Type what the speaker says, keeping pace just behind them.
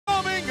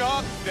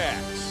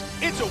next,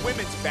 it's a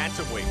women's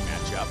bantamweight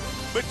matchup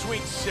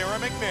between Sara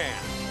McMann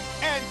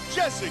and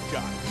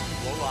Jessica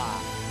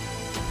Eye.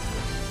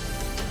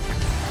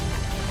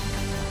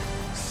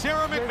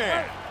 Sara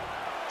McMann,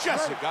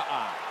 Jessica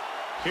Eye.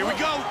 Here we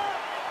go.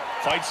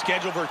 Fight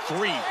scheduled for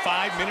 3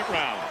 5-minute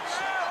rounds.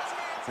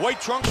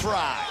 White trunks for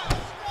Eye,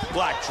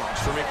 black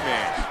trunks for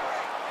McMann.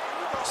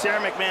 Sara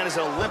McMann is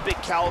an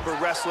Olympic caliber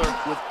wrestler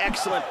with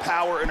excellent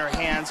power in her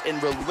hands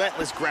and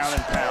relentless ground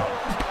and pound.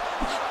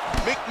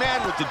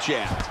 McMann with the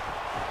jab.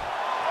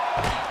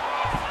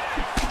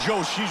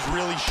 Joe, she's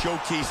really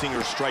showcasing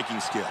her striking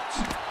skills.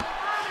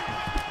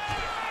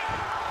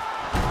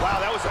 Wow,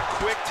 that was a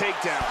quick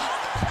takedown.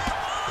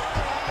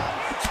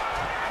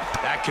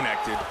 That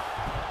connected.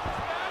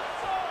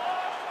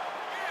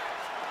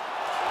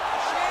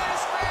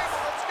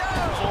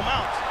 Full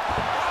mount.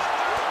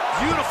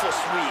 Beautiful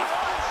sweep.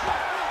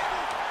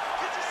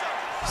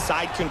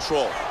 Side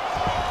control.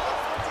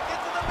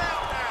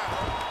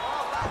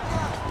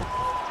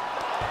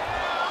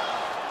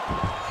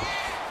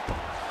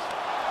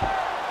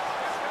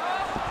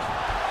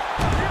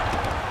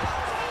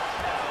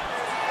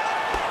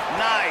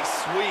 Nice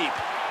sweep.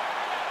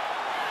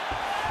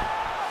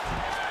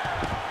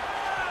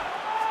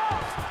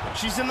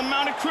 She's in the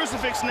mounted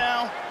crucifix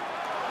now.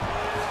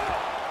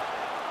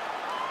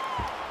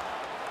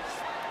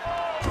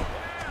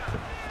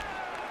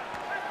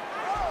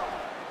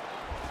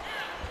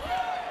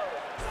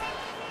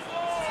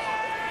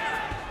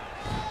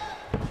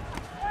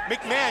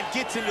 McMann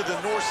gets into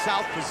the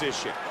north-south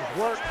position.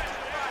 Work.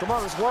 Come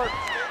on, let's work.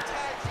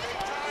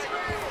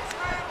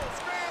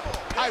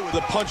 Eye with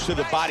a punch to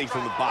the body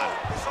from the bottom.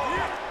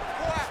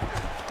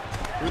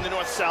 We're in the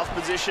north-south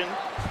position.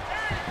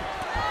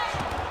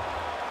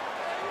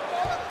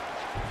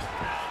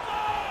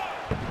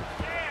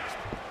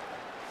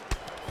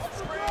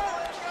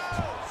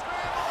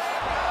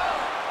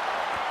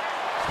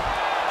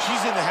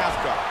 She's in the half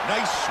guard.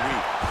 Nice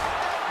sweep.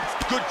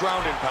 Good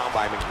ground and pound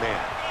by McMann.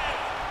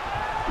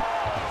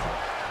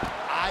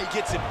 Eye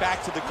gets it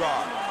back to the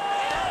guard.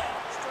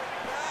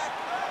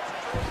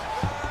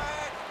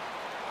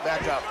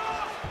 Back up.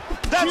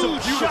 That's Huge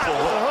a beautiful shot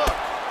with the hook.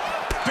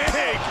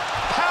 Big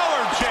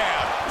power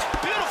jab.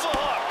 Beautiful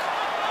hook.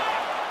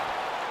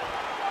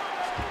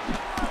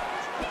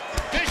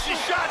 Vicious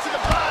shot to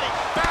the body.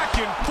 Back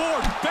and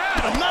forth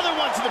battle. Another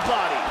one to the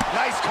body.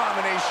 Nice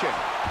combination.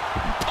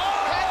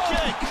 Head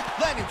kick.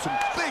 Landing some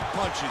big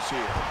punches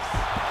here.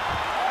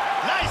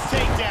 Nice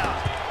takedown.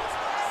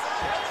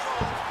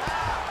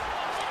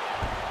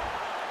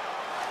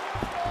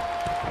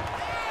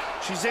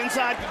 She's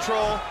inside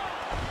control.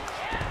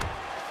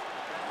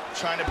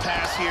 Trying to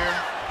pass here.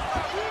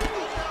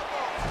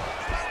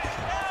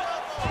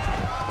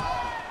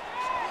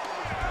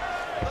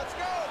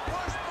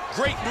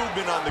 Great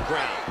movement on the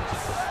ground.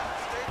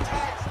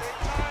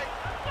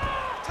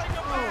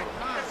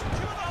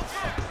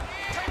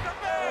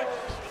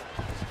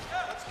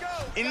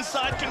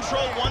 Inside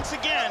control once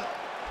again.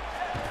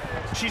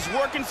 She's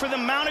working for the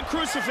mounted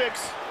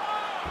crucifix.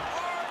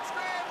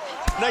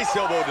 Nice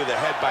elbow to the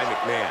head by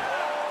McMann.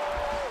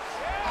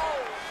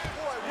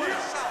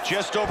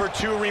 Just over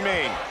 2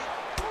 remain.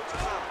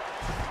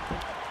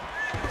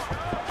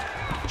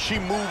 She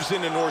moves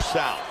into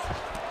north-south.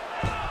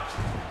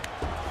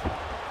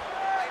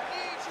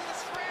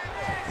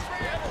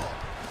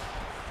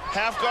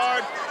 Half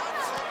guard.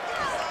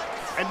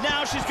 And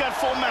now she's got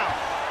full mount.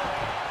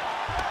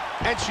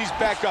 And she's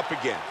back up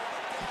again.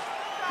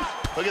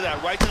 Look at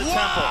that, right to the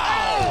temple.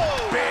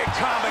 Oh, big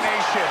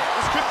combination.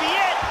 This could be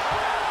it.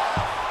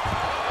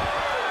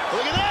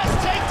 Look at this,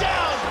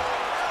 takedown.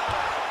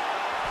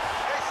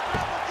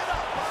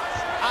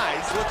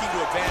 Eye's looking to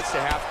advance to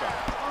half guard.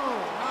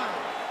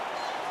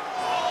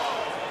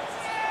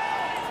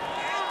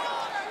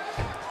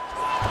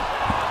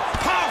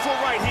 Powerful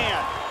right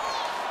hand.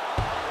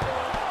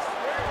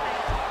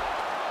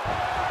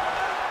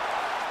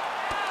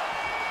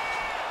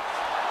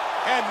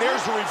 And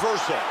there's a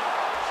reversal.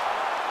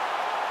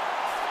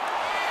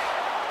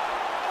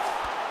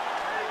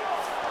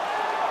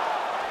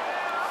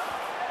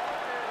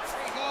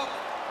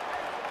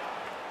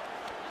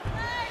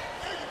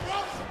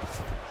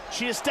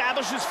 She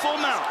establishes full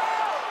mount.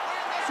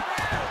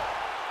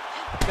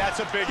 That's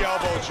a big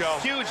elbow, Joe.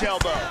 Huge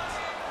elbow.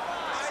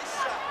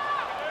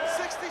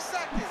 60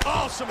 seconds.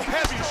 Oh, some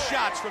heavy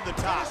shots from the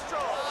top.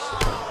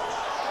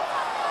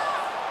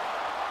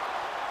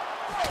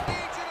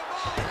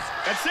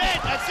 That's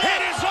it, that's it.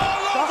 It is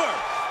all over.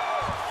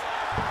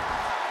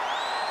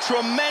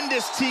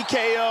 Tremendous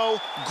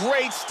TKO.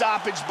 Great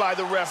stoppage by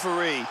the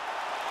referee.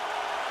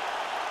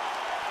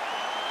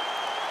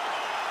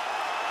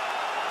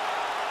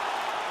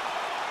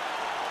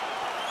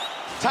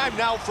 Time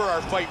now for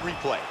our fight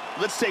replay.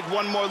 Let's take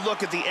one more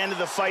look at the end of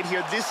the fight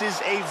here. This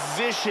is a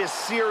vicious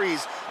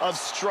series of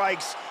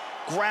strikes,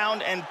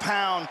 ground and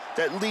pound,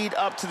 that lead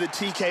up to the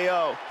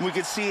TKO. We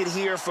can see it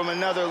here from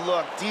another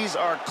look. These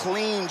are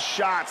clean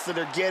shots that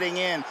are getting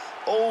in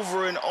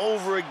over and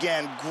over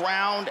again,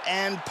 ground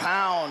and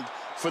pound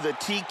for the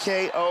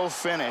TKO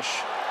finish.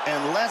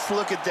 And let's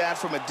look at that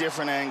from a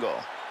different angle.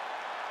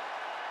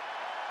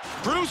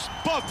 Bruce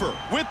Buffer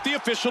with the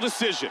official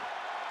decision.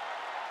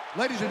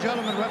 Ladies and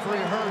gentlemen,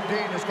 referee Herb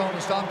Dean has called a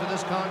stop to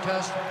this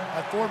contest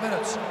at 4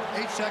 minutes,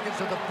 8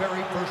 seconds of the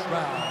very first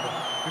round.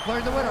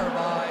 Declaring the winner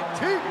by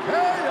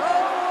TKO,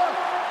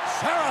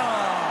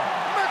 Sara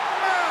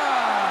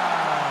McMann.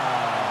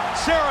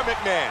 Sara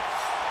McMann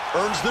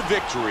earns the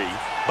victory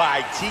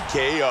by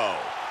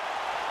TKO.